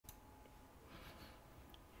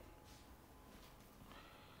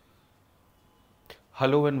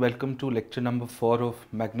Hello and welcome to lecture number 4 of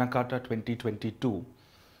Magna Carta 2022.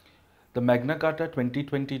 The Magna Carta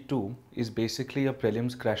 2022 is basically a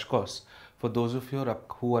prelims crash course for those of you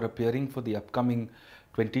who are appearing for the upcoming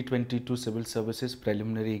 2022 Civil Services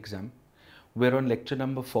preliminary exam. We're on lecture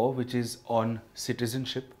number 4, which is on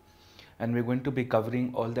citizenship, and we're going to be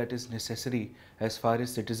covering all that is necessary as far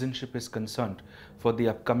as citizenship is concerned for the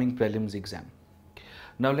upcoming prelims exam.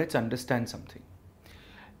 Now let's understand something.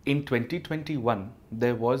 In 2021,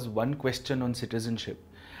 there was one question on citizenship,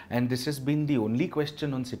 and this has been the only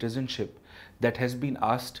question on citizenship that has been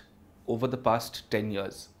asked over the past 10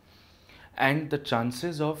 years. And the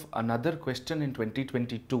chances of another question in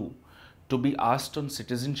 2022 to be asked on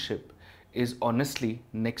citizenship is honestly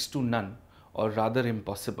next to none, or rather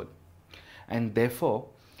impossible. And therefore,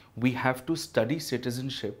 we have to study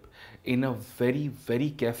citizenship in a very, very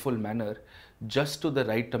careful manner, just to the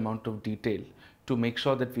right amount of detail, to make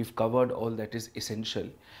sure that we've covered all that is essential,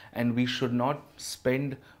 and we should not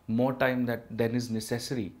spend more time than is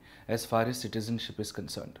necessary as far as citizenship is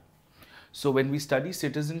concerned. So when we study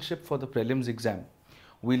citizenship for the prelims exam,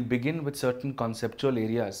 we'll begin with certain conceptual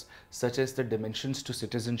areas such as the dimensions to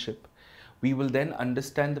citizenship. We will then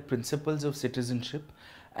understand the principles of citizenship,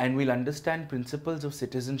 and we'll understand principles of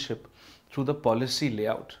citizenship through the policy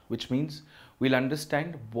layout, which means we'll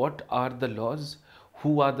understand what are the laws,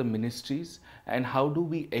 who are the ministries, and how do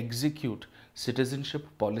we execute citizenship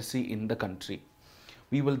policy in the country.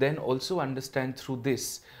 We will then also understand through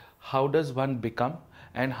this how does one become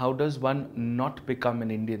and how does one not become an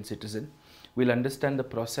Indian citizen. We'll understand the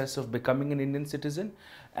process of becoming an Indian citizen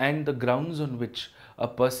and the grounds on which a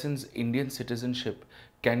person's Indian citizenship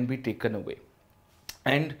can be taken away.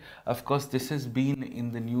 And of course, this has been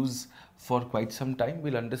in the news for quite some time.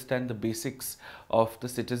 We'll understand the basics of the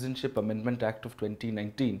Citizenship Amendment Act of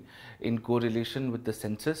 2019 in correlation with the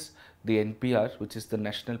census, the NPR, which is the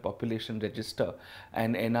National Population Register,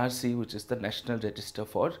 and NRC, which is the National Register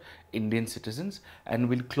for Indian Citizens. And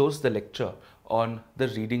we'll close the lecture on the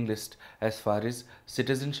reading list as far as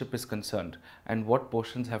citizenship is concerned and what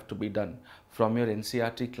portions have to be done from your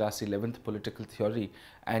NCERT class 11th political theory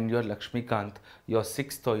and your Lakshmikant, your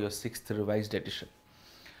 6th or your 6th revised edition.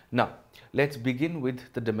 Now, let's begin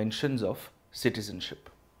with the dimensions of citizenship.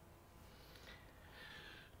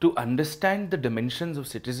 To understand the dimensions of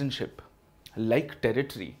citizenship, like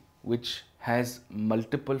territory, which has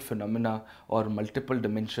multiple phenomena or multiple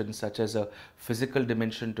dimensions, such as a physical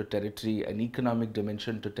dimension to territory, an economic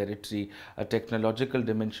dimension to territory, a technological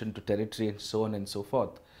dimension to territory, and so on and so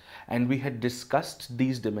forth. And we had discussed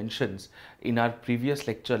these dimensions in our previous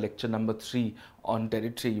lecture, lecture number 3 on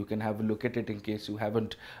territory. You can have a look at it in case you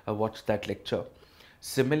haven't watched that lecture.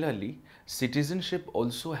 Similarly, citizenship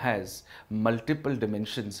also has multiple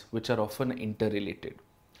dimensions which are often interrelated.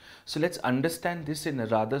 So let's understand this in a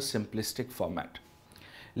rather simplistic format.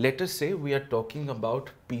 Let us say we are talking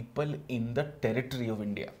about people in the territory of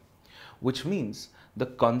India, which means the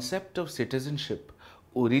concept of citizenship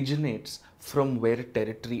originates from where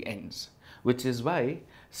territory ends, which is why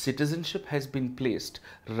citizenship has been placed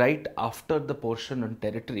right after the portion on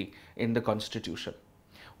territory in the Constitution.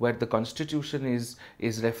 Where the Constitution is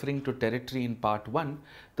referring to territory in part 1,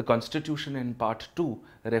 the Constitution in part 2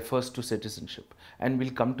 refers to citizenship, and we'll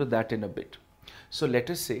come to that in a bit. So let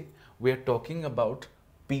us say we are talking about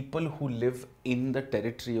people who live in the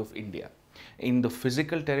territory of India, in the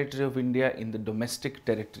physical territory of India, in the domestic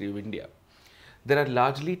territory of India. There are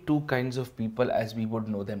largely two kinds of people as we would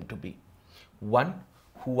know them to be. One,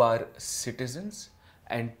 who are citizens,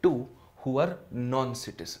 and two, who are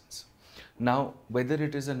non-citizens. Now, whether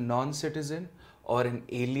it is a non-citizen or an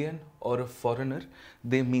alien or a foreigner,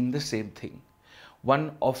 they mean the same thing.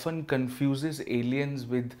 One often confuses aliens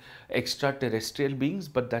with extraterrestrial beings,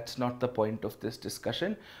 but that's not the point of this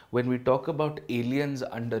discussion. When we talk about aliens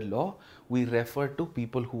under law, we refer to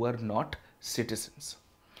people who are not citizens.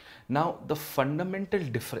 Now, the fundamental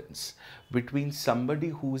difference between somebody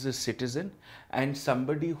who is a citizen and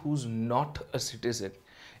somebody who's not a citizen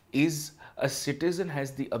is a citizen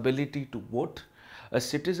has the ability to vote, a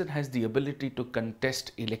citizen has the ability to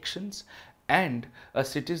contest elections, and a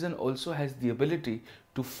citizen also has the ability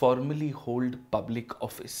to formally hold public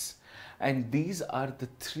office. And these are the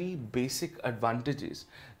three basic advantages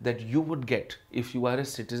that you would get if you are a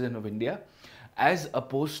citizen of India, as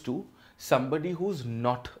opposed to somebody who's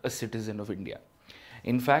not a citizen of India.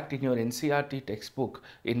 In fact, in your NCERT textbook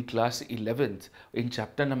in class 11th, in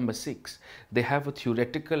chapter number 6, they have a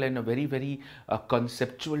theoretical and a very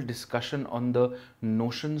conceptual discussion on the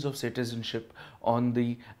notions of citizenship, on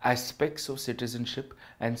the aspects of citizenship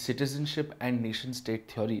and nation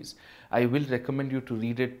state theories. I will recommend you to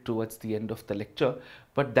read it towards the end of the lecture,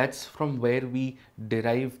 but that's from where we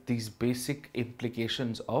derive these basic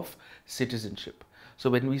implications of citizenship. So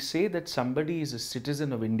when we say that somebody is a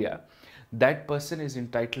citizen of India, that person is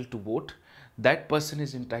entitled to vote, that person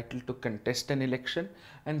is entitled to contest an election,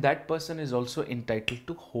 and that person is also entitled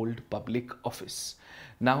to hold public office.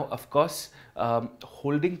 Now, of course,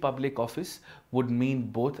 holding public office would mean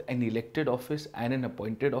both an elected office and an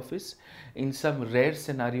appointed office. In some rare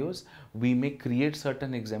scenarios, we may create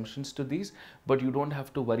certain exemptions to these, but you don't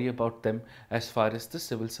have to worry about them as far as the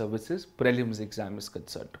civil services prelims exam is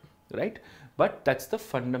concerned, right? But that's the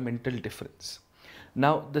fundamental difference.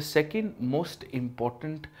 Now, the second most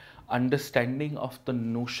important understanding of the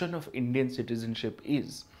notion of Indian citizenship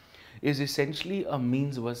is essentially a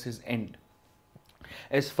means versus end.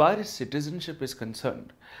 As far as citizenship is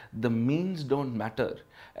concerned, the means don't matter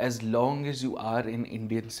as long as you are an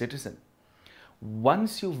Indian citizen.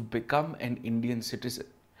 Once you've become an Indian citizen,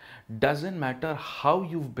 doesn't matter how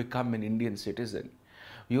you've become an Indian citizen,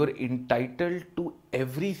 you're entitled to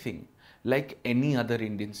everything like any other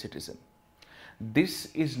Indian citizen. This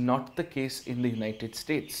is not the case in the United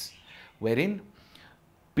States, wherein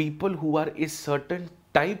people who are a certain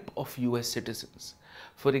type of US citizens,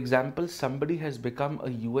 for example, somebody has become a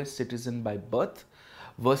US citizen by birth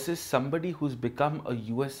versus somebody who's become a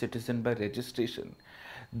US citizen by registration,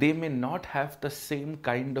 they may not have the same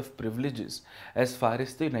kind of privileges as far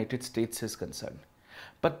as the United States is concerned.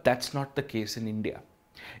 But that's not the case in India.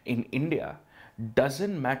 In India,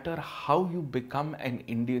 doesn't matter how you become an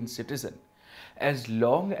Indian citizen, as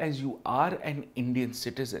long as you are an Indian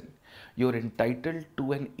citizen, you're entitled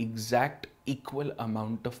to an exact equal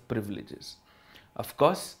amount of privileges. Of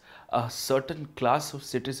course, a certain class of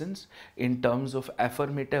citizens, in terms of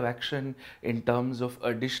affirmative action, in terms of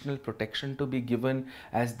additional protection to be given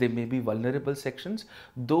as they may be vulnerable sections,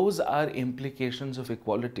 those are implications of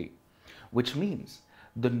equality, which means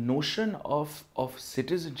the notion of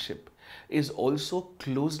citizenship is also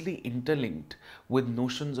closely interlinked with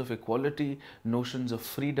notions of equality, notions of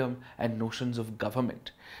freedom, and notions of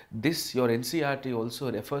government. This your NCERT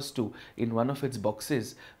also refers to in one of its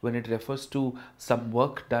boxes when it refers to some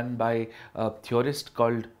work done by a theorist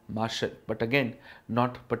called Marshall, but again,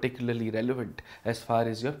 not particularly relevant as far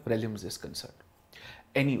as your prelims is concerned.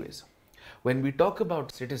 Anyways, when we talk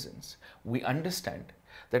about citizens, we understand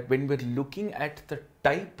that when we're looking at the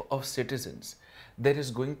type of citizens, there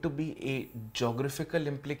is going to be a geographical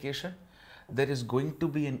implication, there is going to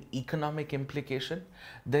be an economic implication,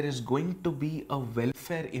 there is going to be a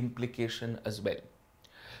welfare implication as well.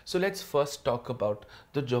 So let's first talk about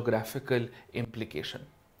the geographical implication.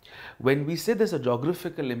 When we say there's a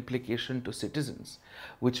geographical implication to citizens,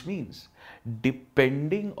 which means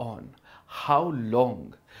depending on how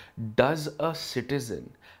long does a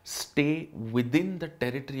citizen stay within the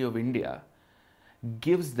territory of India,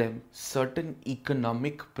 gives them certain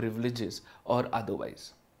economic privileges or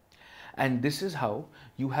otherwise. And this is how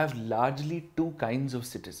you have largely two kinds of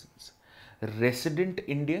citizens: resident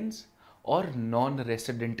Indians or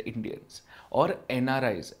non-resident Indians, or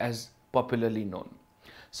NRIs as popularly known.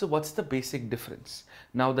 So what's the basic difference?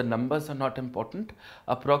 Now the numbers are not important,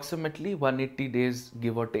 approximately 180 days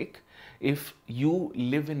give or take. If you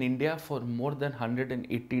live in India for more than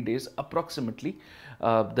 180 days approximately,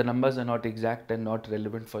 the numbers are not exact and not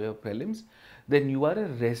relevant for your prelims, then you are a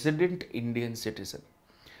resident Indian citizen.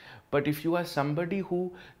 But if you are somebody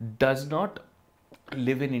who does not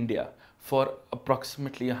live in India for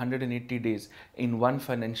approximately 180 days in one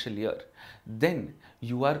financial year, then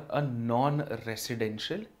you are a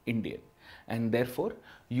non-residential Indian, and therefore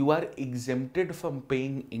you are exempted from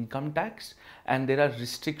paying income tax, and there are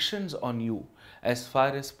restrictions on you as far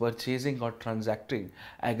as purchasing or transacting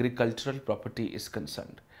agricultural property is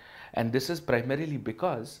concerned. And this is primarily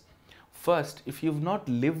because, first, if you've not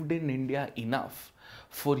lived in India enough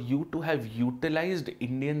for you to have utilized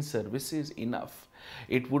Indian services enough,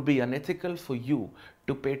 it would be unethical for you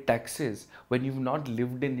to pay taxes when you've not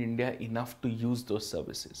lived in India enough to use those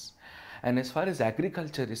services. And as far as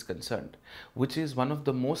agriculture is concerned, which is one of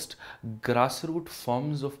the most grassroots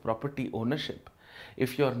forms of property ownership,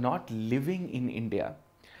 if you're not living in India,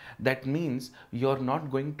 that means you're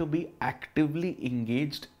not going to be actively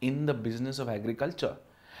engaged in the business of agriculture.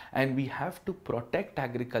 and we have to protect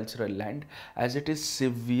agricultural land as it is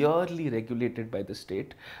severely regulated by the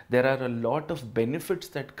state. There are a lot of benefits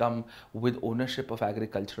that come with ownership of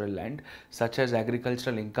agricultural land, such as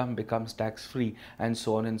agricultural income becomes tax free and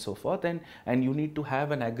so on and so forth, and you need to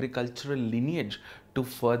have an agricultural lineage to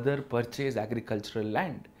further purchase agricultural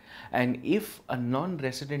land. And if a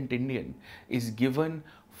non-resident Indian is given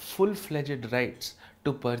full-fledged rights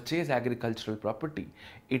to purchase agricultural property,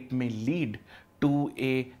 it may lead to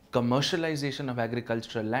a commercialization of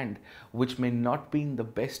agricultural land, which may not be in the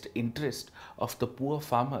best interest of the poor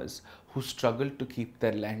farmers who struggle to keep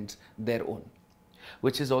their lands their own,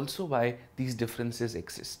 which is also why these differences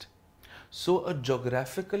exist. So a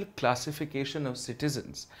geographical classification of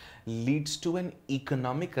citizens leads to an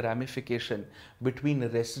economic ramification between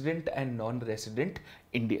resident and non-resident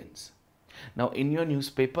Indians. Now, in your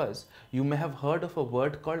newspapers, you may have heard of a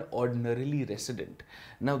word called ordinarily resident.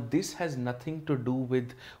 Now, this has nothing to do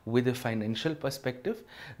with a financial perspective.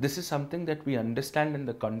 This is something that we understand in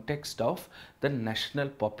the context of the National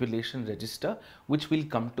Population Register, which we'll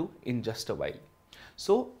come to in just a while.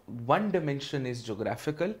 So one dimension is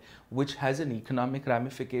geographical, which has an economic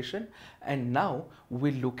ramification, and now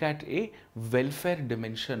we'll look at a welfare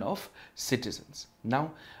dimension of citizens.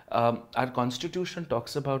 Now our constitution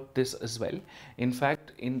talks about this as well. In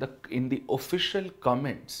fact, in the official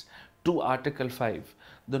comments to Article 5,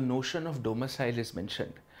 the notion of domicile is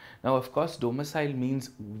mentioned. Now, of course, domicile means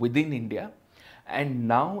within India. And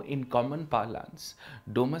now in common parlance,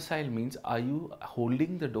 domicile means, are you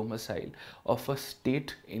holding the domicile of a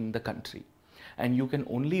state in the country? And you can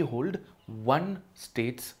only hold one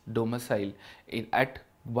state's domicile at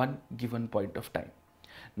one given point of time.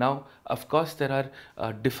 Now, of course, there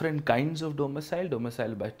are different kinds of domicile: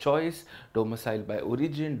 domicile by choice, domicile by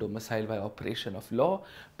origin, domicile by operation of law.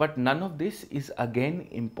 But none of this is again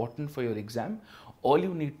important for your exam. All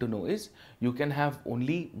you need to know is you can have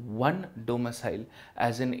only one domicile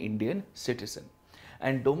as an Indian citizen.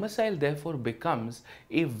 And domicile therefore becomes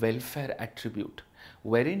a welfare attribute,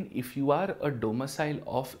 wherein if you are a domicile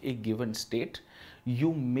of a given state,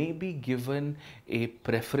 you may be given a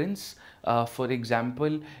preference, for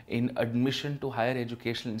example, in admission to higher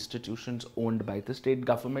educational institutions owned by the state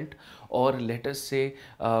government, or let us say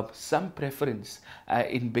some preference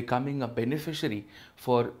in becoming a beneficiary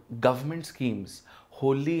for government schemes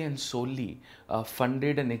wholly and solely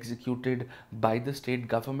funded and executed by the state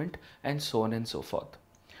government, and so on and so forth.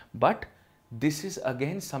 But this is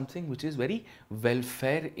again something which is very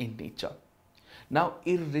welfare in nature. Now,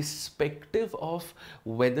 irrespective of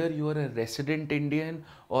whether you are a resident Indian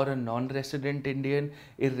or a non-resident Indian,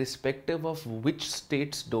 irrespective of which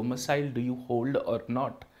state's domicile do you hold or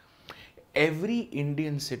not, every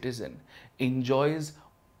Indian citizen enjoys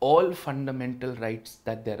all fundamental rights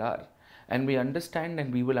that there are. And we understand,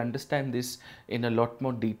 and we will understand this in a lot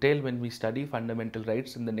more detail when we study fundamental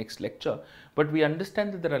rights in the next lecture. But we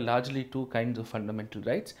understand that there are largely two kinds of fundamental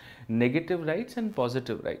rights: negative rights and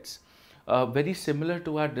positive rights. Very similar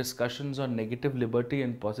to our discussions on negative liberty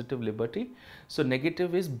and positive liberty. So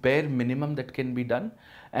negative is bare minimum that can be done,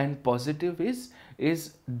 and positive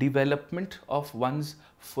is development of one's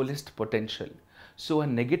fullest potential. So a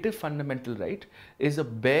negative fundamental right is a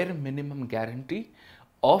bare minimum guarantee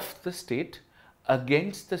of the state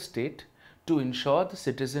against the state to ensure the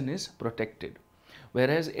citizen is protected,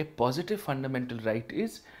 whereas a positive fundamental right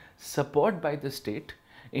is support by the state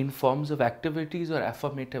in forms of activities or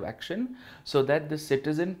affirmative action, so that the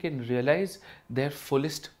citizen can realize their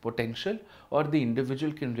fullest potential, or the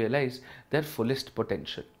individual can realize their fullest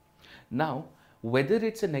potential. Now, whether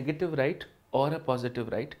it's a negative right or a positive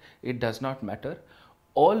right, it does not matter.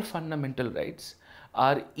 All fundamental rights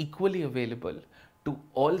are equally available to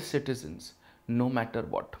all citizens, no matter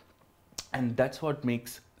what. And that's what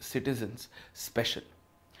makes citizens special.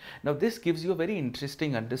 Now, this gives you a very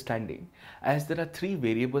interesting understanding, as there are three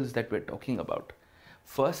variables that we're talking about.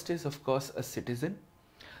 First is, of course, a citizen.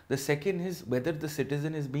 The second is whether the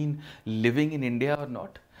citizen has been living in India or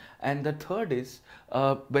not. And the third is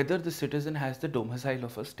whether the citizen has the domicile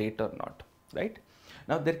of a state or not, right?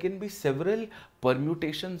 Now, there can be several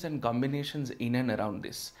permutations and combinations in and around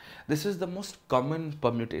this. This is the most common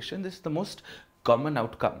permutation. This is the most common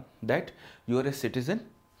outcome, that you are a citizen.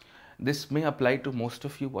 This may apply to most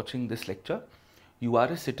of you watching this lecture. You are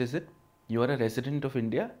a citizen. You are a resident of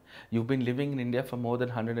India. You've been living in India for more than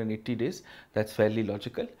 180 days. That's fairly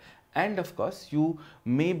logical. And of course, you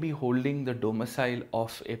may be holding the domicile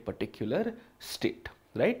of a particular state.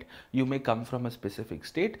 right? You may come from a specific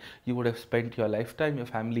state, you would have spent your lifetime, your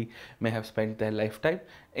family may have spent their lifetime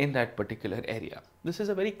in that particular area. This is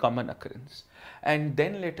a very common occurrence. And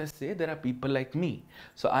then let us say there are people like me.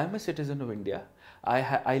 So I'm a citizen of India.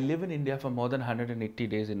 I live in India for more than 180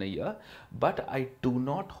 days in a year, but I do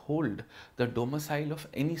not hold the domicile of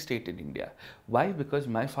any state in India. Why? Because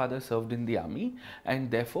my father served in the army,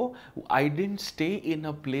 and therefore I didn't stay in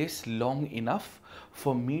a place long enough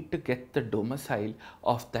for me to get the domicile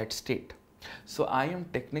of that state. So I am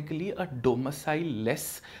technically a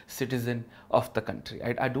domicile-less citizen of the country.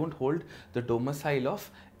 I don't hold the domicile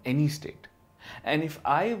of any state. And if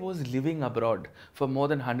I was living abroad for more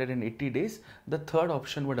than 180 days, the third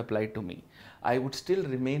option would apply to me. I would still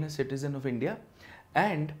remain a citizen of India,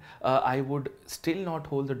 and I would still not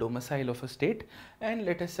hold the domicile of a state, and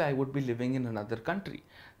let us say I would be living in another country.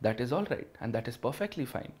 That is all right, and that is perfectly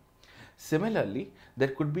fine. Similarly, there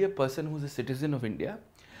could be a person who is a citizen of India,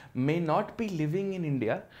 may not be living in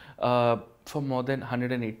India for more than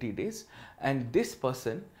 180 days, and this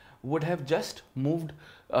person would have just moved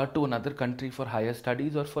to another country for higher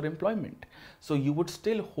studies or for employment. So you would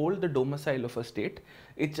still hold the domicile of a state.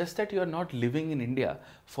 It's just that you are not living in India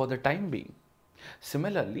for the time being.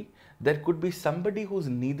 Similarly, there could be somebody who's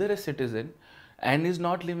neither a citizen and is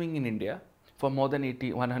not living in India for more than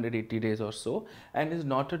 180 days or so, and is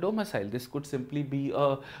not a domicile. This could simply be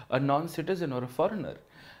a non-citizen or a foreigner.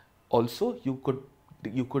 Also, you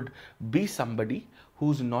could be somebody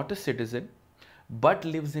who's not a citizen but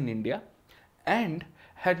lives in India, and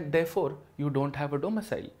therefore you don't have a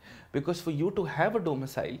domicile, because for you to have a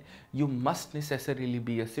domicile you must necessarily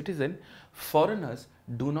be a citizen. Foreigners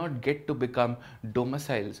do not get to become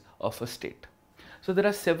domiciles of a state. So there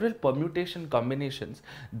are several permutation combinations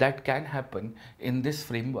that can happen in this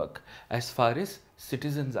framework as far as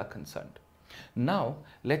citizens are concerned. Now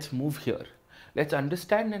let's move here. Let's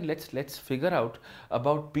understand and let's figure out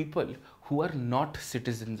about people who are not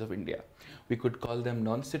citizens of India. We could call them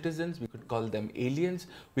non-citizens, we could call them aliens,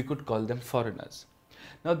 we could call them foreigners.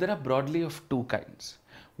 Now there are broadly of two kinds.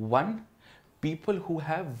 One, people who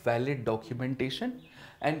have valid documentation,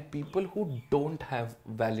 and people who don't have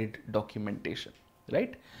valid documentation.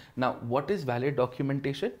 Right? Now, what is valid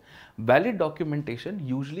documentation? Valid documentation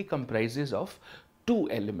usually comprises of two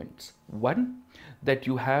elements. One, that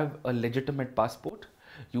you have a legitimate passport,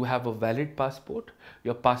 you have a valid passport,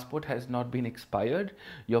 your passport has not been expired,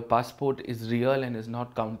 your passport is real and is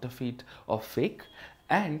not counterfeit or fake,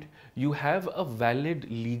 and you have a valid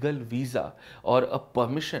legal visa or a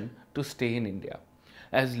permission to stay in India.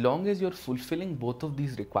 As long as you're fulfilling both of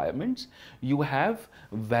these requirements, you have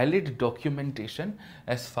valid documentation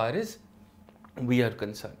as far as we are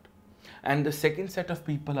concerned. And the second set of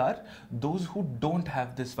people are those who don't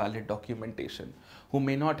have this valid documentation, who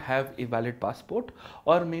may not have a valid passport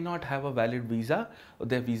or may not have a valid visa.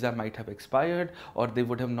 Their visa might have expired, or they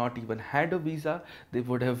would have not even had a visa. They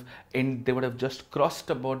would have just crossed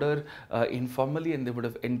a border informally, and they would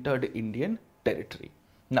have entered Indian territory.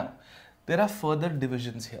 Now, there are further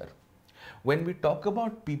divisions here. When we talk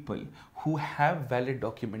about people who have valid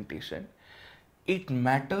documentation, it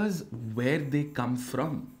matters where they come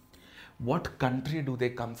from. What country do they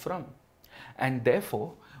come from? And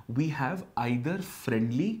therefore, we have either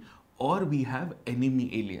friendly or we have enemy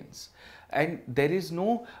aliens. And there is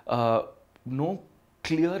no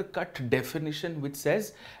clear-cut definition which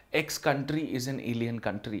says X country is an alien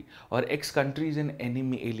country or X country is an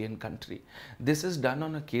enemy alien country. This is done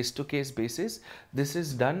on a case-to-case basis. This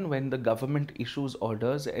is done when the government issues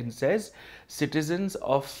orders and says citizens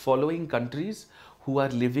of following countries who are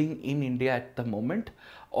living in India at the moment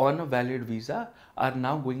on a valid visa are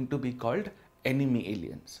now going to be called enemy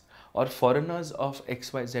aliens, or foreigners of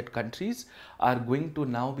XYZ countries are going to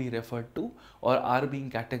now be referred to or are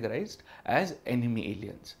being categorized as enemy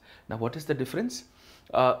aliens. Now, what is the difference?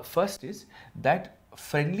 First is that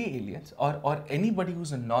friendly aliens or anybody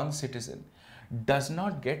who's a non-citizen does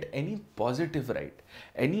not get any positive right,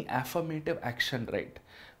 any affirmative action right.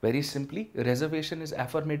 Very simply, reservation is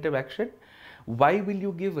affirmative action. Why will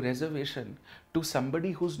you give reservation to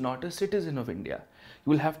somebody who's not a citizen of India?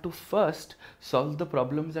 You will have to first solve the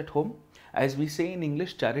problems at home. As we say in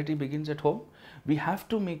English, charity begins at home. We have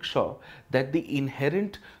to make sure that the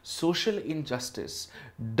inherent social injustice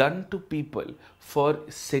done to people for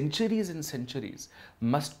centuries and centuries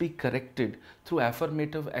must be corrected through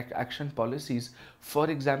affirmative action policies,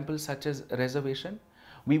 for example, such as reservation.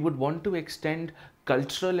 We would want to extend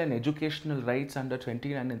cultural and educational rights under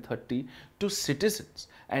 29 and 30 to citizens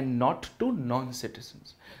and not to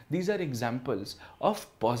non-citizens. These are examples of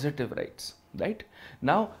positive rights, right?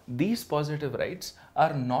 Now, these positive rights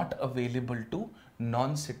are not available to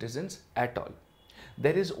non-citizens at all.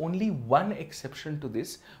 There is only one exception to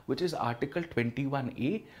this, which is Article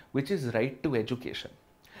 21A, which is right to education.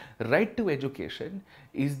 Right to education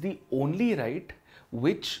is the only right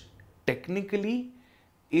which technically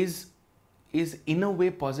is in a way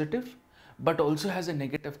positive, but also has a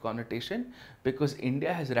negative connotation, because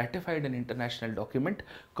India has ratified an international document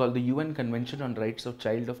called the UN Convention on Rights of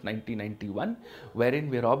Child of 1991, wherein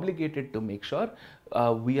we are obligated to make sure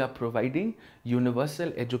we are providing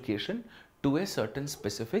universal education to a certain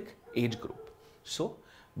specific age group. So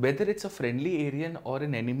whether it's a friendly alien or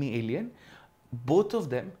an enemy alien, both of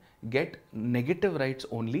them get negative rights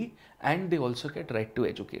only, and they also get right to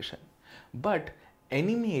education. But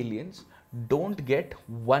enemy aliens don't get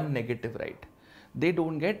one negative right. They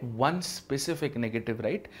don't get one specific negative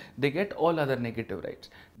right. They get all other negative rights.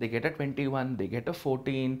 They get a 21, they get a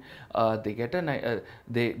 14, they get a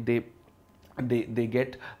they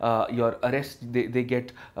get your arrest, they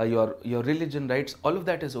get your religion rights. All of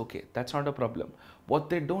that is okay. That's not a problem. What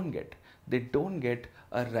they don't get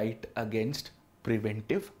a right against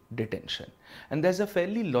preventive detention. And there's a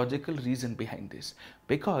fairly logical reason behind this,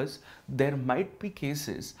 because there might be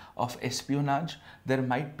cases of espionage, there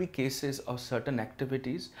might be cases of certain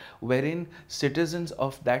activities wherein citizens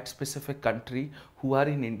of that specific country who are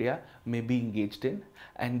in India may be engaged in,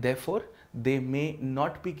 and therefore they may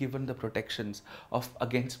not be given the protections of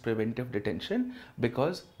against preventive detention,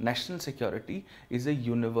 because national security is a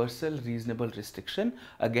universal reasonable restriction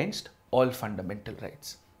against all fundamental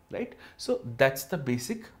rights. Right? So that's the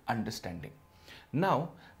basic understanding. Now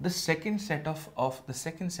the second set of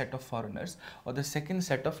foreigners, or the second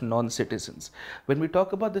set of non-citizens. When we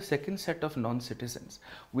talk about the second set of non-citizens,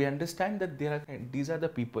 we understand that these are the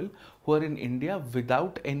people who are in India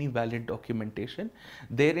without any valid documentation.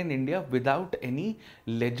 They're in India without any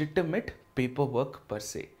legitimate paperwork per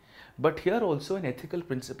se. But here also an ethical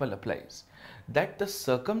principle applies, that the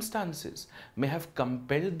circumstances may have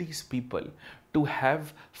compelled these people to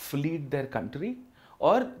have fled their country,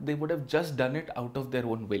 or they would have just done it out of their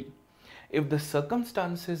own will. If the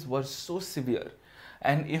circumstances were so severe,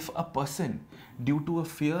 and if a person, due to a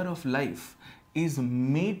fear of life, is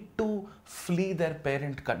made to flee their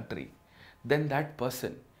parent country, then that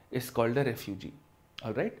person is called a refugee.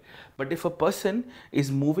 Alright? But if a person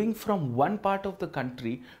is moving from one part of the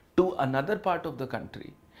country to another part of the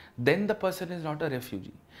country, then the person is not a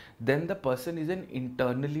refugee. Then the person is an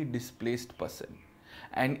internally displaced person.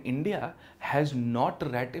 And India has not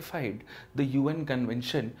ratified the UN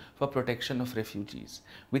Convention for Protection of Refugees,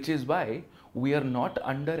 which is why we are not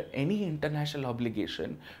under any international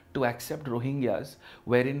obligation to accept Rohingyas,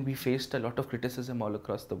 wherein we faced a lot of criticism all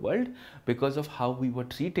across the world because of how we were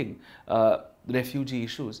treating refugee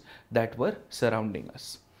issues that were surrounding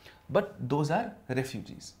us. But those are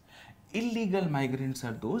refugees. Illegal migrants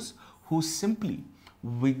are those who simply,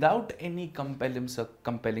 without any compelling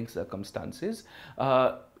circumstances,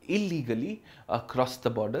 illegally cross the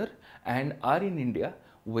border and are in India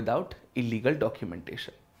without illegal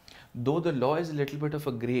documentation. Though the law is a little bit of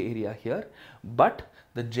a grey area here, but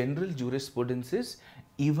the general jurisprudence is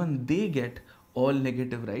even they get all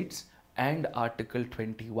negative rights and Article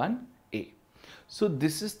 21A. So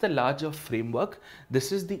this is the larger framework.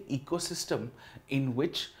 This is the ecosystem in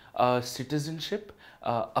which citizenship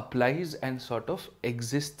applies and sort of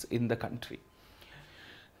exists in the country.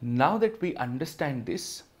 Now that we understand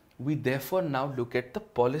this, we therefore now look at the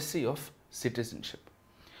policy of citizenship.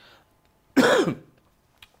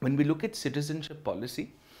 When we look at citizenship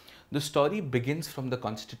policy, the story begins from the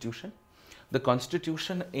Constitution. The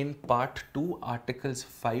Constitution in Part 2, Articles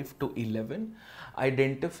 5 to 11,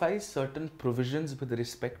 identifies certain provisions with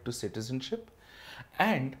respect to citizenship.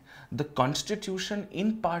 And the Constitution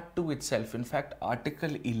in Part 2 itself, in fact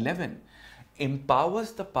Article 11,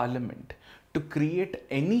 empowers the Parliament to create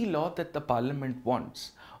any law that the Parliament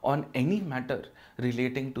wants on any matter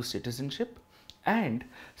relating to citizenship. And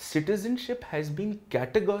citizenship has been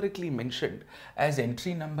categorically mentioned as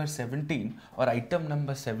entry number 17 or item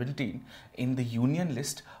number 17 in the Union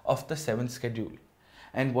list of the 7th schedule.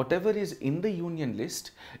 And whatever is in the Union list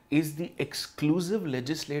is the exclusive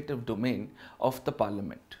legislative domain of the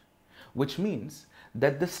Parliament, which means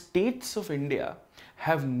that the states of India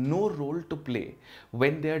have no role to play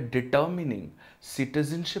when they are determining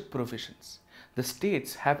citizenship provisions. The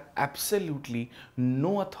states have absolutely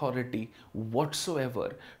no authority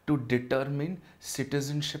whatsoever to determine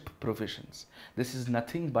citizenship provisions. This is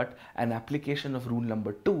nothing but an application of rule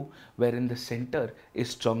number 2, wherein the center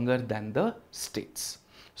is stronger than the states.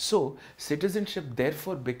 So, citizenship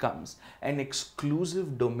therefore becomes an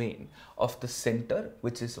exclusive domain of the center,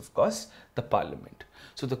 which is of course the parliament.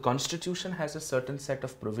 So, the constitution has a certain set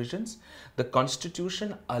of provisions. The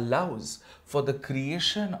constitution allows for the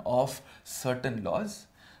creation of certain laws.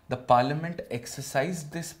 The parliament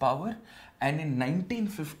exercised this power and in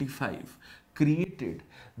 1955 created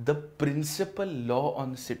the principal law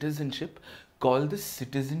on citizenship called the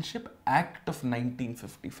Citizenship Act of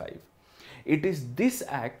 1955. It is this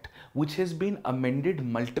act which has been amended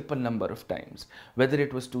multiple number of times, whether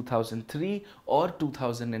it was 2003 or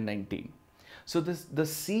 2019. So the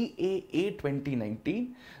CAA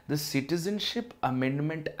 2019, the Citizenship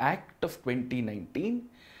Amendment Act of 2019,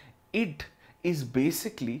 it is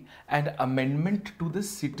basically an amendment to the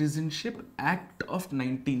Citizenship Act of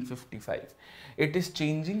 1955. It is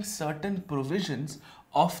changing certain provisions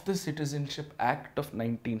of the Citizenship Act of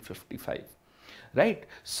 1955. Right?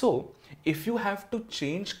 So, if you have to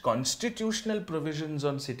change constitutional provisions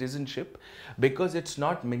on citizenship because it's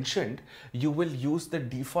not mentioned, you will use the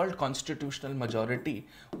default constitutional majority,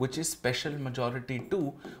 which is special majority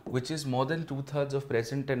 2, which is more than 2/3 of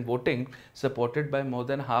present and voting, supported by more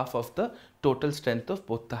than half of the total strength of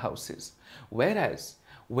both the houses. Whereas,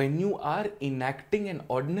 when you are enacting an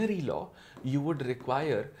ordinary law, you would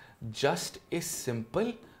require just a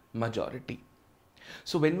simple majority.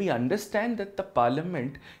 So when we understand that the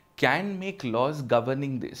parliament can make laws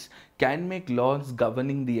governing this, can make laws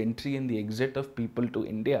governing the entry and the exit of people to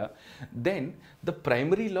India, then the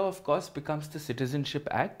primary law of course becomes the Citizenship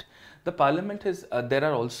Act. The parliament has, there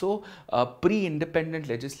are also pre-independent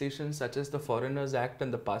legislation such as the Foreigners Act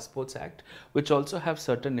and the Passports Act, which also have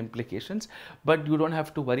certain implications, but you don't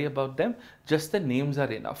have to worry about them, just the names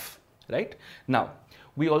are enough, right? Now,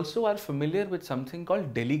 we also are familiar with something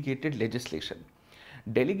called delegated legislation.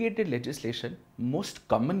 Delegated legislation most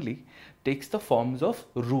commonly takes the forms of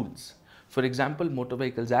rules. For example, Motor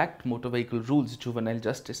Vehicles Act, Motor Vehicle Rules, Juvenile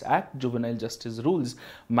Justice Act, Juvenile Justice Rules,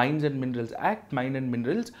 Mines and Minerals Act, Mine and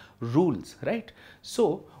Minerals Rules, right?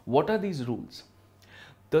 So, what are these rules?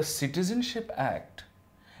 The Citizenship Act,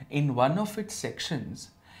 in one of its sections,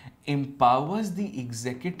 empowers the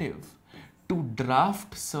executive to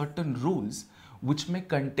draft certain rules which may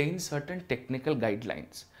contain certain technical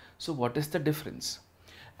guidelines. So, what is the difference?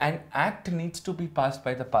 An act needs to be passed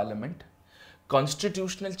by the parliament,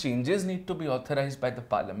 constitutional changes need to be authorized by the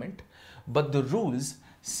parliament, but the rules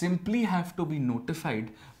simply have to be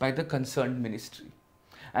notified by the concerned ministry.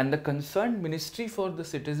 And the concerned ministry for the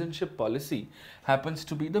citizenship policy happens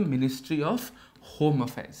to be the Ministry of Home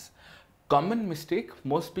Affairs. Common mistake,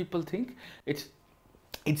 most people think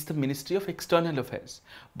it's the Ministry of External Affairs,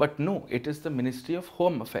 but no, it is the Ministry of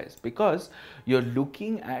Home Affairs, because you're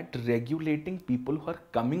looking at regulating people who are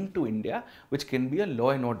coming to India, which can be a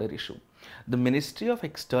law and order issue. The Ministry of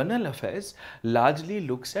External Affairs largely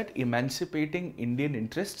looks at emancipating Indian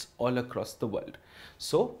interests all across the world.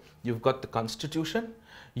 So you've got the constitution,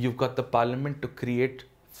 you've got the parliament to create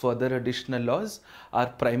further additional laws. Our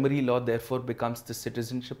primary law therefore becomes the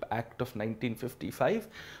Citizenship Act of 1955,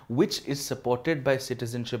 which is supported by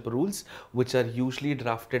citizenship rules, which are usually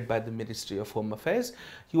drafted by the Ministry of Home Affairs.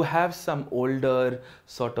 You have some older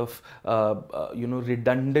sort of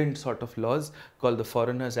redundant sort of laws called the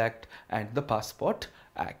Foreigners Act and the Passport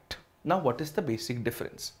Act. Now, what is the basic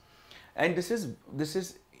difference? And this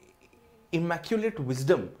is immaculate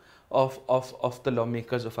wisdom of the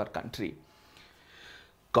lawmakers of our country.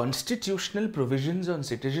 Constitutional provisions on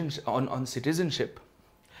citizenship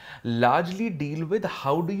largely deal with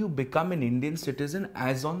how do you become an Indian citizen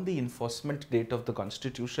as on the enforcement date of the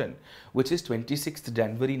Constitution, which is 26th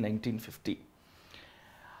January 1950.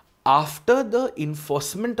 After the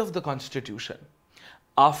enforcement of the Constitution,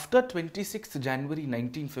 after 26th January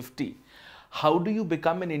 1950, how do you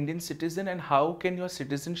become an Indian citizen and how can your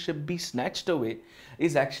citizenship be snatched away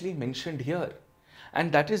is actually mentioned here.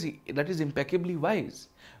 And that is impeccably wise,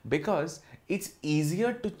 because it's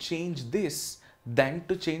easier to change this than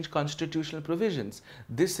to change constitutional provisions.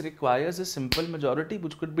 This requires a simple majority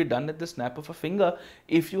which could be done at the snap of a finger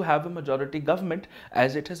if you have a majority government,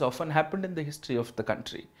 as it has often happened in the history of the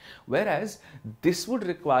country. Whereas this would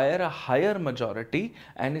require a higher majority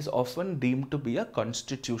and is often deemed to be a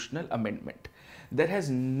constitutional amendment. There has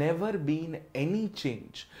never been any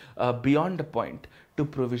change beyond a point to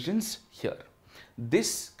provisions here.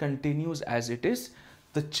 This continues as it is.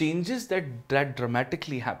 The changes that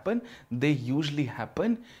dramatically happen, they usually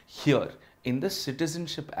happen here in the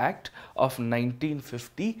Citizenship Act of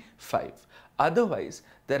 1955. Otherwise,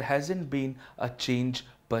 there hasn't been a change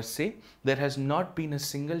per se. There has not been a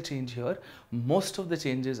single change here. Most of the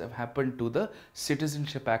changes have happened to the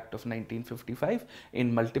Citizenship Act of 1955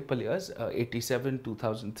 in multiple years, 87,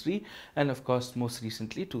 2003, and of course most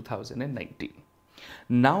recently 2019.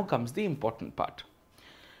 Now comes the important part.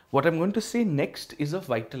 What I'm going to say next is of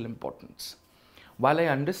vital importance. While I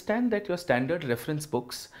understand that your standard reference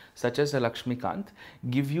books such as Lakshmikant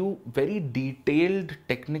give you very detailed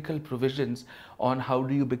technical provisions on how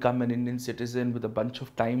do you become an Indian citizen with a bunch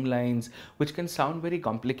of timelines which can sound very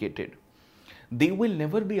complicated, they will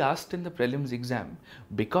never be asked in the prelims exam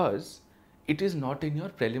because it is not in your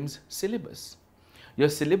prelims syllabus. Your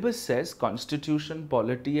syllabus says constitution,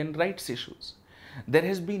 polity and rights issues. There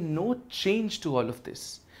has been no change to all of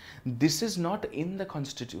this. This is not in the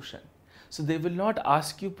constitution. So they will not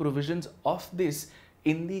ask you provisions of this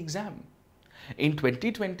in the exam. In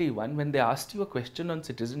 2021, when they asked you a question on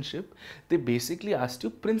citizenship, they basically asked you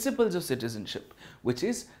principles of citizenship, which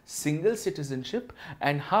is single citizenship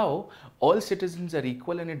and how all citizens are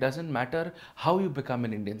equal and it doesn't matter how you become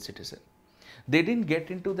an Indian citizen. They didn't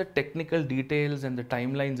get into the technical details and the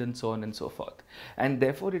timelines and so on and so forth. And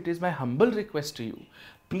therefore, it is my humble request to you,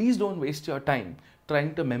 please don't waste your time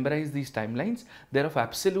trying to memorize these timelines. They're of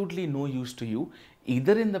absolutely no use to you,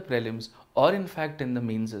 either in the prelims or in fact in the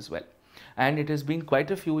mains as well. And it has been quite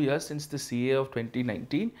a few years since the CA of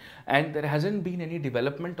 2019 and there hasn't been any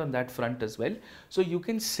development on that front as well. So you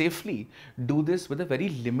can safely do this with a very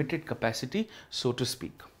limited capacity, so to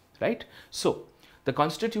speak, right? So the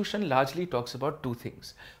constitution largely talks about two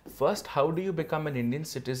things. First, how do you become an Indian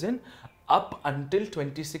citizen up until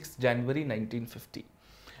 26th January 1950?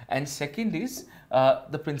 And second is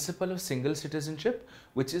the principle of single citizenship,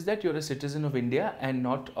 which is that you're a citizen of India and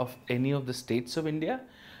not of any of the states of India.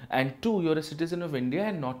 And two, you're a citizen of India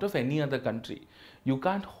and not of any other country. You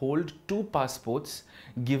can't hold two passports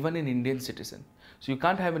given an Indian citizen. So you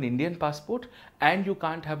can't have an Indian passport and you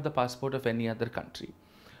can't have the passport of any other country.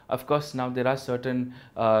 Of course, now there are certain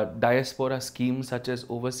diaspora schemes such as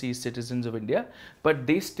overseas citizens of India, but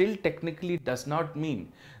they still technically does not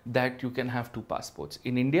mean that you can have two passports.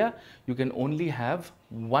 In India, you can only have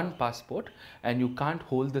one passport and you can't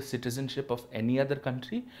hold the citizenship of any other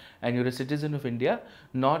country, and you're a citizen of India,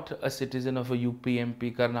 not a citizen of a UP,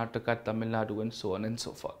 MP, Karnataka, Tamil Nadu and so on and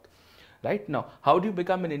so forth. Right now, how do you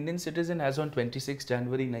become an Indian citizen as on 26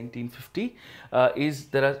 January 1950?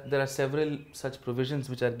 There are several such provisions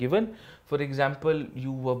which are given. For example,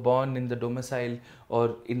 you were born in the domicile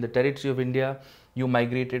or in the territory of India, you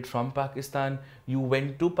migrated from Pakistan, you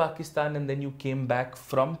went to Pakistan and then you came back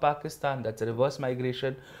from Pakistan, that's a reverse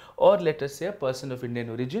migration. Or let us say a person of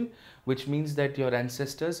Indian origin, which means that your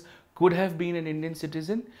ancestors could have been an Indian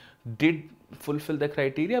citizen, did fulfill the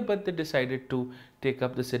criteria, but they decided to take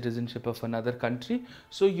up the citizenship of another country.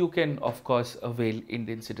 So you can of course avail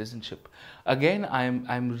Indian citizenship. Again,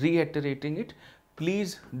 I'm reiterating it.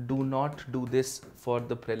 Please do not do this for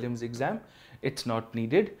the prelims exam. It's not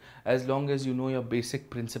needed. As long as you know your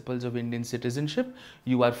basic principles of Indian citizenship,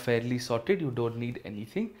 you are fairly sorted. You don't need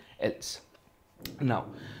anything else. Now,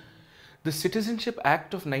 the Citizenship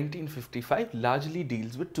Act of 1955 largely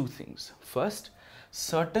deals with two things. First,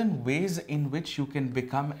 certain ways in which you can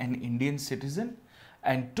become an Indian citizen,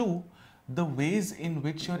 and two, the ways in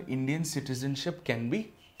which your Indian citizenship can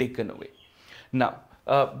be taken away. Now,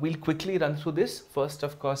 we'll quickly run through this. First,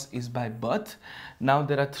 of course, is by birth. Now,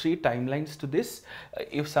 there are three timelines to this.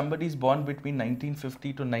 If somebody is born between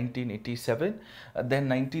 1950 to 1987, then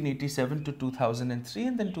 1987 to 2003,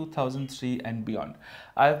 and then 2003 and beyond.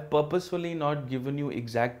 I've purposefully not given you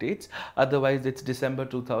exact dates. Otherwise, it's December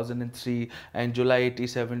 2003 and July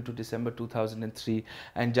 87 to December 2003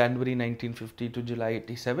 and January 1950 to July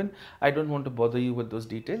 87. I don't want to bother you with those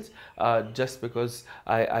details just because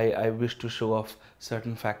I wish to show off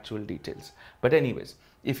certain factual details. But anyways,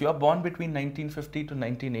 if you are born between 1950 to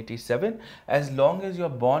 1987, as long as you are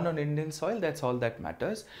born on Indian soil, that's all that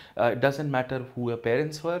matters. It doesn't matter who your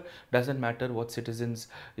parents were, doesn't matter what citizens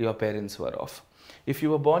your parents were of. If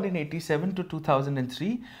you were born in 87 to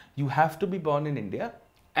 2003, you have to be born in India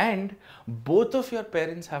and both of your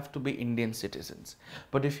parents have to be Indian citizens.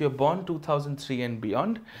 But if you're born 2003 and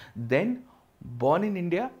beyond, then born in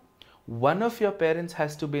India, one of your parents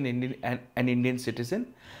has to be an Indian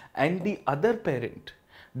citizen and the other parent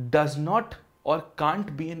does not or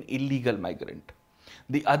can't be an illegal migrant.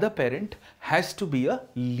 The other parent has to be a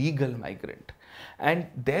legal migrant. And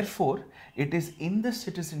therefore, it is in the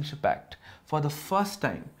Citizenship Act, for the first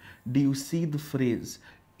time, do you see the phrase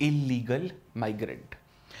illegal migrant.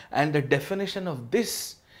 And the definition of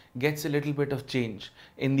this gets a little bit of change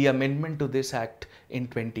in the amendment to this act in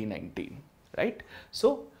 2019, right?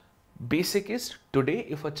 So, Basic is, today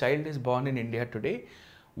if a child is born in India today,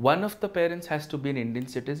 one of the parents has to be an Indian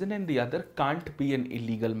citizen and the other can't be an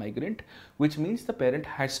illegal migrant, which means the parent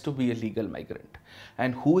has to be a legal migrant.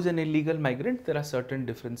 And who is an illegal migrant? There are certain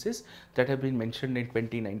differences that have been mentioned in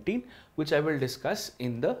 2019, which I will discuss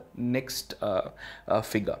in the next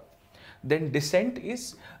figure. Then descent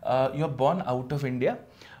is, you're born out of India.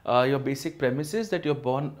 Your basic premise is that you're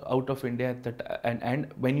born out of India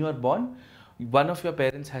and when you are born, one of your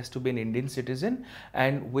parents has to be an Indian citizen,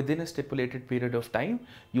 and within a stipulated period of time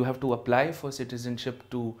you have to apply for citizenship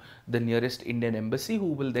to the nearest Indian embassy, who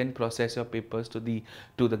will then process your papers to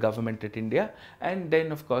the government at India, and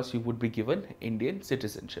then of course you would be given Indian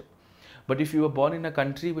citizenship. But if you were born in a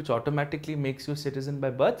country which automatically makes you a citizen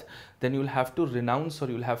by birth, then you'll have to renounce, or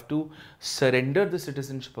you'll have to surrender the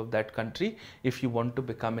citizenship of that country if you want to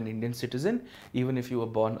become an Indian citizen, even if you were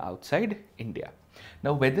born outside India.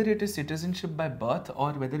 Now, whether it is citizenship by birth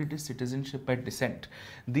or whether it is citizenship by descent,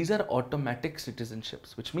 these are automatic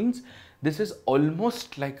citizenships, which means this is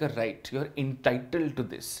almost like a right. You're entitled to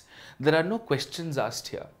this. There are no questions asked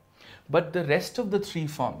here. But the rest of the three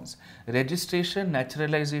forms, registration,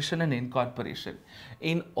 naturalization and incorporation,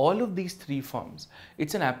 in all of these three forms,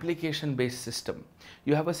 it's an application-based system.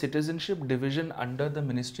 You have a citizenship division under the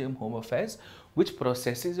Ministry of Home Affairs which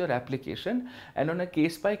processes your application and on a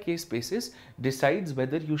case-by-case basis decides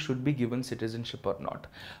whether you should be given citizenship or not.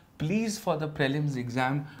 Please, for the prelims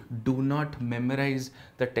exam, do not memorize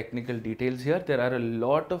the technical details here. There are a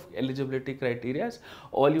lot of eligibility criteria.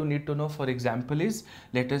 All you need to know, for example, is,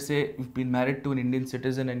 let us say you've been married to an Indian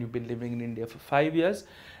citizen and you've been living in India for 5 years.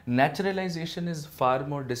 Naturalization is far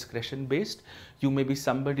more discretion based. You may be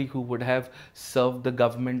somebody who would have served the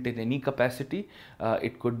government in any capacity.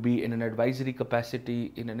 It could be in an advisory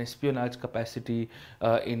capacity, in an espionage capacity,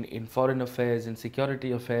 in foreign affairs, in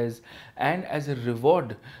security affairs, and as a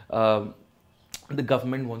reward, the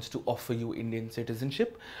government wants to offer you Indian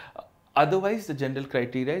citizenship. Otherwise, the general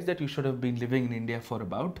criteria is that you should have been living in India for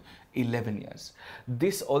about 11 years.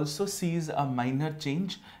 This also sees a minor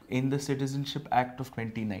change in the Citizenship Act of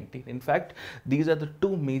 2019. In fact, these are the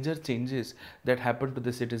two major changes that happened to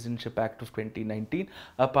the Citizenship Act of 2019,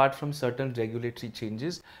 apart from certain regulatory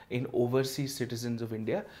changes in overseas citizens of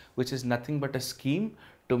India, which is nothing but a scheme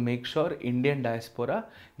to make sure Indian diaspora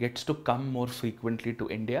gets to come more frequently to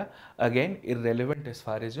India. Again, irrelevant as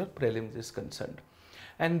far as your prelims is concerned.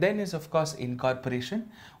 And then is of course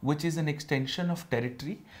incorporation, which is an extension of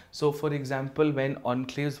territory. So for example, when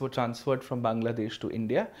enclaves were transferred from Bangladesh to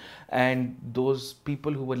India, and those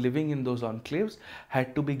people who were living in those enclaves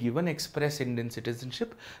had to be given express Indian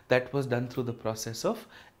citizenship, that was done through the process of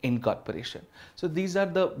incorporation. So these are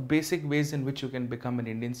the basic ways in which you can become an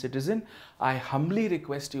Indian citizen. I humbly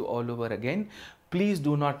request you all over again, please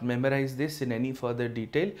do not memorize this in any further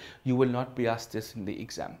detail. You will not be asked this in the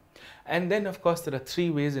exam. And then of course there are three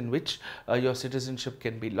ways in which your citizenship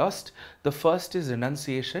can be lost. The first is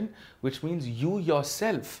renunciation, which means you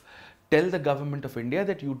yourself tell the government of India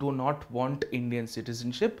that you do not want Indian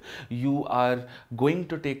citizenship. You are going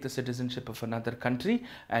to take the citizenship of another country,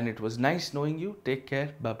 and it was nice knowing you. Take care.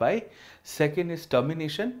 Bye-bye. Second is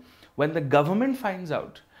termination. When the government finds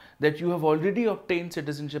out that you have already obtained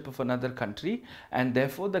citizenship of another country and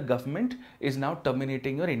therefore the government is now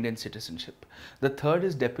terminating your Indian citizenship. The third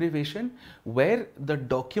is deprivation, where the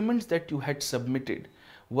documents that you had submitted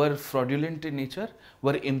were fraudulent in nature,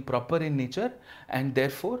 were improper in nature, and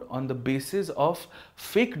therefore on the basis of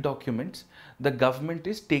fake documents, the government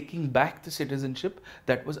is taking back the citizenship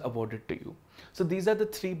that was awarded to you. So these are the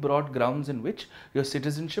three broad grounds in which your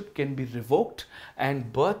citizenship can be revoked,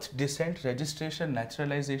 and birth, descent, registration,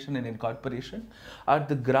 naturalization and incorporation are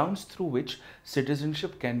the grounds through which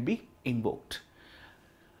citizenship can be invoked.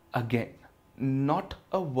 Again, not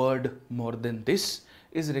a word more than this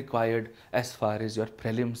is required as far as your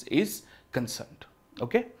prelims is concerned.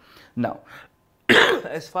 Okay. Now,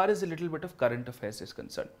 as far as a little bit of current affairs is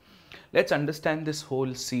concerned, let's understand this whole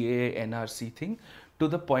CAA NRC thing to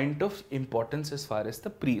the point of importance as far as the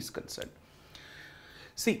pre is concerned.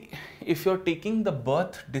 See, if you're taking the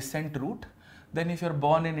birth descent route, then if you're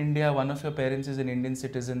born in India, one of your parents is an Indian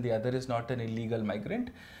citizen, the other is not an illegal migrant,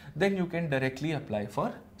 then you can directly apply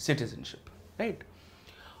for citizenship, right?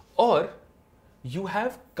 Or you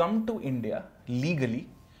have come to India legally,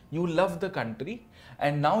 you love the country,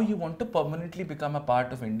 and now you want to permanently become a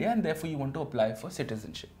part of India, and therefore you want to apply for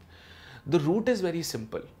citizenship. The route is very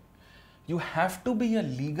simple. You have to be a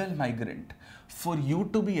legal migrant for you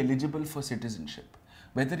to be eligible for citizenship,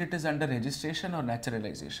 whether it is under registration or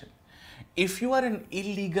naturalization. If you are an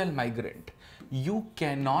illegal migrant, you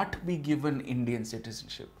cannot be given Indian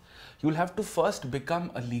citizenship. You will have to first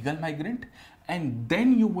become a legal migrant and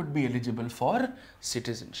then you would be eligible for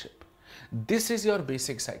citizenship. This is your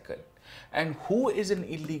basic cycle. And who is an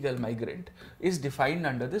illegal migrant is defined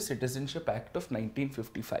under the Citizenship Act of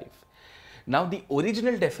 1955. Now, the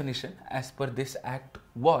original definition as per this act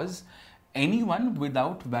was anyone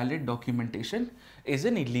without valid documentation is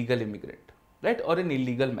an illegal immigrant, right, or an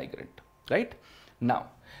illegal migrant, right? Now,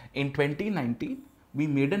 in 2019, we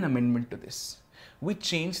made an amendment to this. We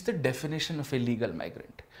changed the definition of illegal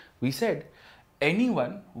migrant. We said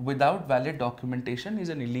anyone without valid documentation is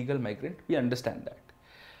an illegal migrant. We understand that.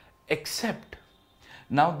 Except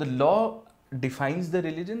now the law defines the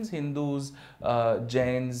religions, Hindus,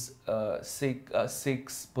 Jains,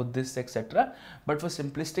 Sikhs, Buddhists, etc. But for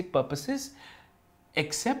simplistic purposes,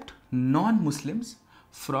 except non-Muslims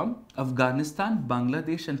from Afghanistan,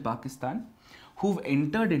 Bangladesh and Pakistan who've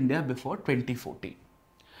entered India before 2014.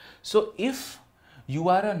 So if you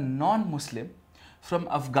are a non-Muslim from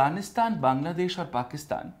Afghanistan, Bangladesh or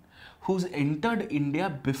Pakistan who's entered India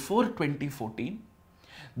before 2014,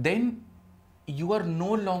 then you are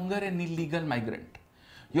no longer an illegal migrant.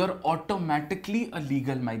 You are automatically a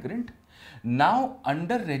legal migrant. Now,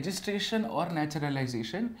 under registration or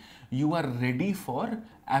naturalization, you are ready for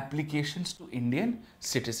applications to Indian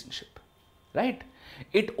citizenship, right?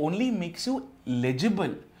 It only makes you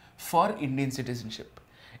eligible for Indian citizenship.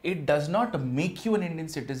 It does not make you an Indian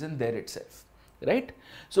citizen there itself, right?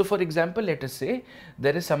 So, for example, let us say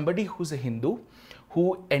there is somebody who's a Hindu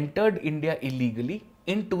who entered India illegally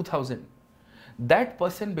in 2000. That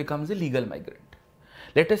person becomes a legal migrant.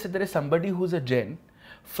 Let us say there is somebody who's a Jain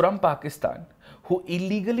from Pakistan who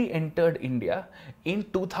illegally entered India in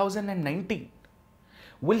 2019.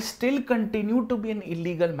 Will still continue to be an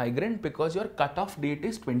illegal migrant because your cutoff date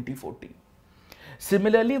is 2014.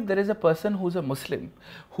 Similarly, if there is a person who's a Muslim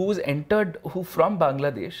who from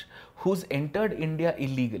Bangladesh who's entered India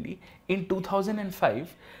illegally in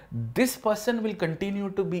 2005, this person will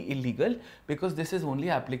continue to be illegal because this is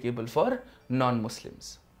only applicable for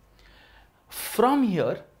non-Muslims. From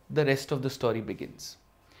here, the rest of the story begins.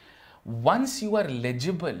 Once you are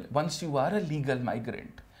legible, once you are a legal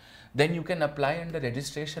migrant, then you can apply under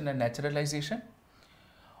registration and naturalization.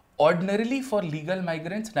 Ordinarily, for legal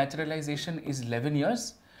migrants, naturalization is 11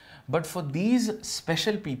 years, but for these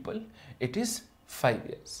special people, it is 5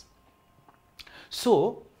 years.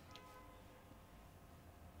 So,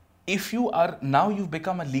 if you are now you've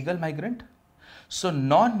become a legal migrant, so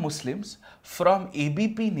non-Muslims from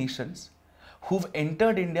ABP nations who've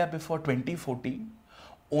entered India before 2014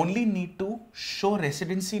 only need to show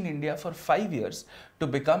residency in India for 5 years to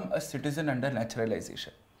become a citizen under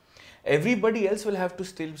naturalization. Everybody else will have to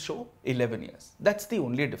still show 11 years. That's the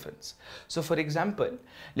only difference. So, for example,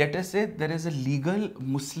 let us say there is a legal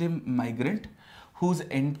Muslim migrant who's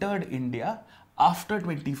entered India after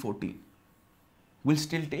 2014.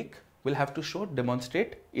 Will have to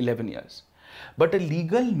demonstrate 11 years. But a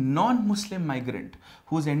legal non-Muslim migrant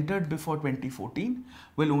who's entered before 2014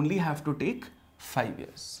 will only have to take 5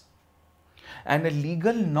 years. And a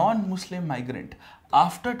legal non-Muslim migrant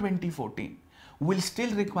after 2014 will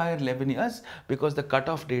still require 11 years because the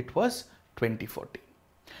cutoff date was 2014.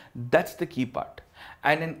 That's the key part.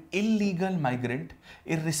 And an illegal migrant,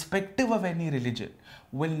 irrespective of any religion,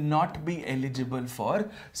 will not be eligible for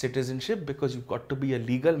citizenship because you've got to be a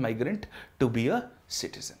legal migrant to be a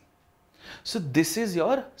citizen. So this is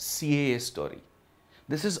your CAA story.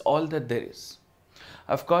 This is all that there is.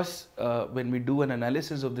 Of course, when we do an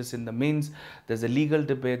analysis of this in the mains, there's a legal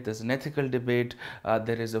debate, there's an ethical debate,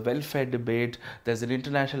 there is a welfare debate, there's an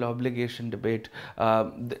international obligation debate.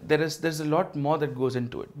 There's a lot more that goes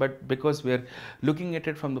into it. But because we're looking at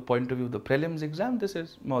it from the point of view of the prelims exam, this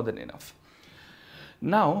is more than enough.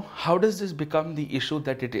 Now, how does this become the issue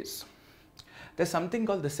that it is? There's something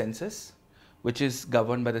called the census, which is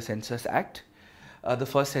governed by the Census Act. The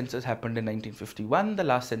first census happened in 1951, the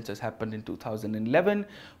last census happened in 2011.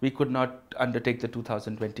 We could not undertake the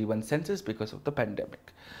 2021 census because of the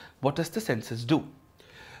pandemic. What does the census do?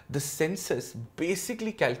 The census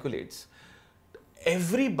basically calculates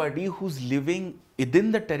everybody who's living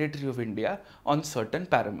within the territory of India on certain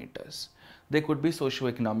parameters. They could be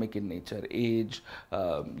socio-economic in nature, age,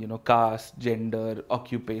 caste, gender,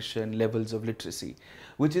 occupation, levels of literacy,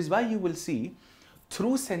 which is why you will see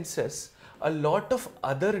through census, a lot of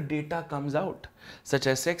other data comes out, such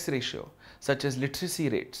as sex ratio, such as literacy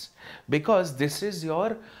rates, because this is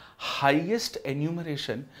your highest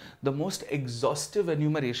enumeration, the most exhaustive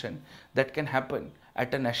enumeration that can happen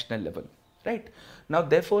at a national level, right? Now,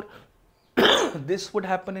 therefore, This would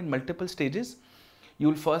happen in multiple stages. You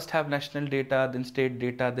will first have national data, then state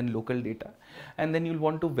data, then local data, and then you'll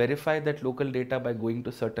want to verify that local data by going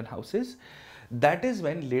to certain houses. That is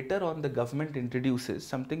when later on the government introduces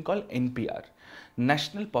something called NPR,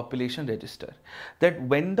 National Population Register, that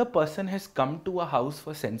when the person has come to a house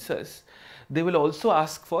for census, they will also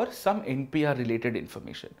ask for some NPR related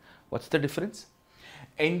information. What's the difference?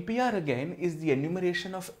 NPR again is the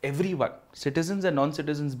enumeration of everyone, citizens and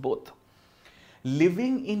non-citizens both,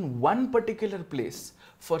 living in one particular place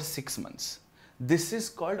for 6 months. This is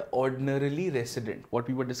called ordinarily resident, what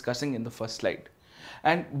we were discussing in the first slide,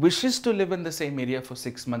 and wishes to live in the same area for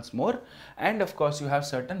 6 months more, and of course you have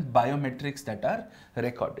certain biometrics that are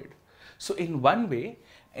recorded. So in one way,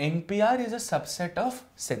 NPR is a subset of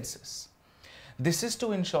census. This is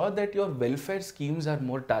to ensure that your welfare schemes are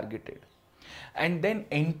more targeted. And then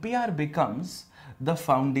NPR becomes the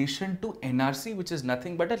foundation to NRC, which is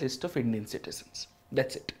nothing but a list of Indian citizens.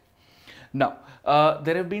 That's it. Now,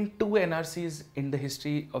 there have been 2 NRCs in the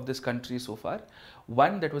history of this country so far.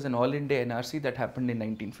 One that was an All India NRC that happened in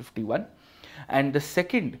 1951. And the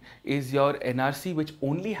second is your NRC which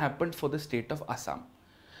only happened for the state of Assam.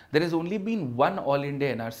 There has only been one All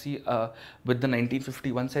India NRC with the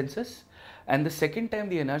 1951 census. And the second time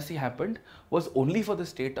the NRC happened was only for the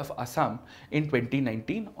state of Assam in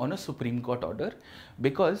 2019 on a Supreme Court order,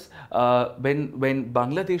 because when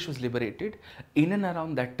Bangladesh was liberated, in and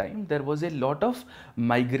around that time there was a lot of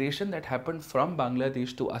migration that happened from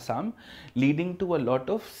Bangladesh to Assam, leading to a lot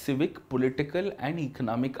of civic, political and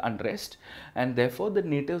economic unrest, and therefore the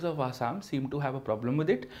natives of Assam seemed to have a problem with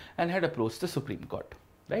it and had approached the Supreme Court,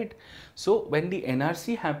 right? So when the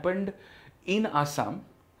NRC happened in Assam,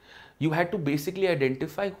 you had to basically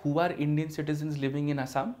identify who are Indian citizens living in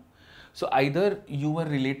Assam. So either you were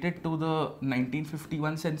related to the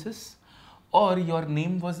 1951 census, or your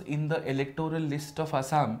name was in the electoral list of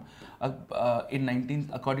Assam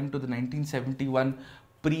according to the 1971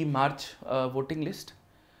 pre-March voting list.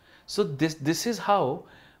 So this is how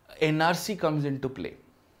NRC comes into play,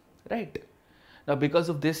 right? Now, because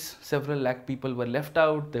of this, several lakh people were left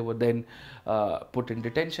out. They were then put in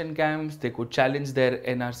detention camps. They could challenge their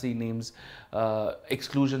NRC names,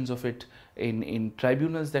 exclusions of it in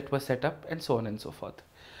tribunals that were set up, and so on and so forth.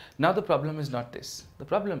 Now, the problem is not this. The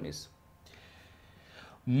problem is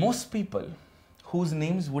most people whose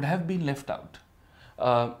names would have been left out,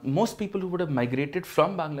 most people who would have migrated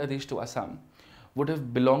from Bangladesh to Assam would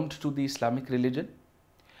have belonged to the Islamic religion.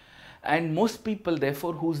 And most people,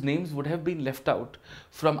 therefore, whose names would have been left out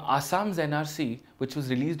from Assam's NRC, which was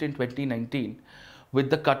released in 2019, with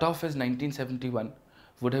the cutoff as 1971,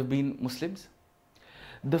 would have been Muslims.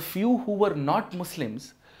 The few who were not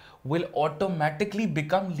Muslims will automatically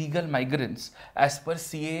become legal migrants as per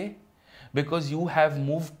CAA, because you have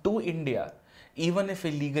moved to India, even if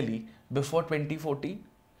illegally, before 2014.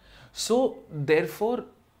 So, therefore,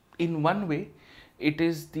 in one way, it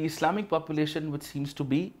is the Islamic population which seems to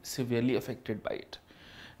be severely affected by it.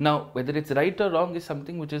 Now, whether it's right or wrong is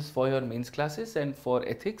something which is for your mains classes and for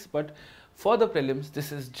ethics, but for the prelims,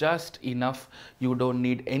 this is just enough. You don't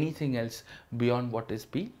need anything else beyond what is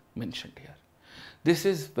being mentioned here. This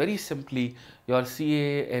is very simply your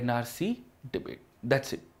CAA NRC debate.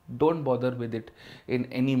 That's it. Don't bother with it in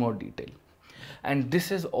any more detail. And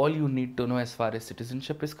this is all you need to know as far as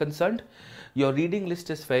citizenship is concerned. Your reading list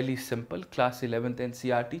is fairly simple. Class 11th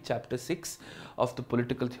NCERT, Chapter 6 of the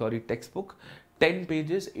Political Theory textbook. 10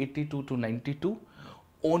 pages, 82 to 92.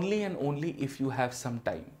 Only and only if you have some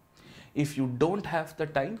time. If you don't have the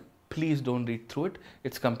time, please don't read through it.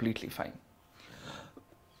 It's completely fine.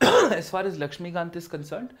 As far as Lakshmikant is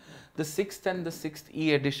concerned, the 6th and the 6th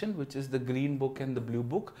E edition, which is the green book and the blue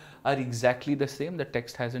book, are exactly the same. The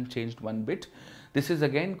text hasn't changed one bit. This is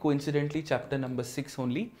again coincidentally chapter number 6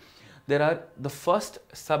 only. There are the first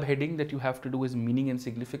subheading that you have to do is meaning and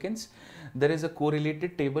significance. There is a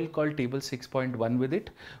correlated table called table 6.1 with it,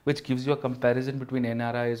 which gives you a comparison between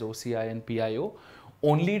NRIs, OCI and PIO.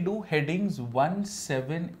 Only do headings 1,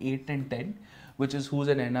 7, 8 and 10, which is who's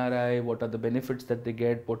an NRI, what are the benefits that they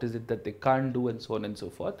get, what is it that they can't do, and so on and so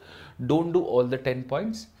forth. Don't do all the 10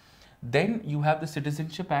 points. Then you have the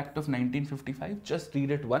Citizenship Act of 1955, just read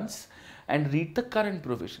it once and read the current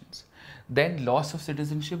provisions. Then loss of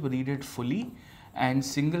citizenship, read it fully, and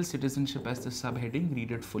single citizenship as the subheading,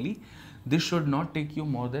 read it fully. This should not take you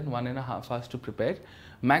more than 1.5 hours to prepare,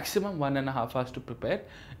 maximum 1.5 hours to prepare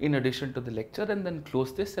in addition to the lecture, and then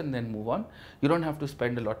close this and then move on. You don't have to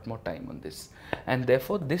spend a lot more time on this. And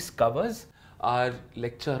therefore, this covers our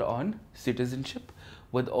lecture on citizenship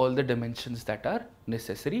with all the dimensions that are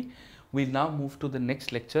necessary. We'll now move to the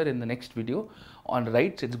next lecture in the next video On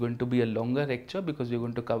rights, it's going to be a longer lecture because we're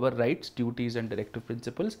going to cover rights, duties and directive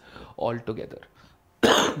principles all together.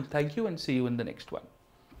 Thank you and see you in the next one.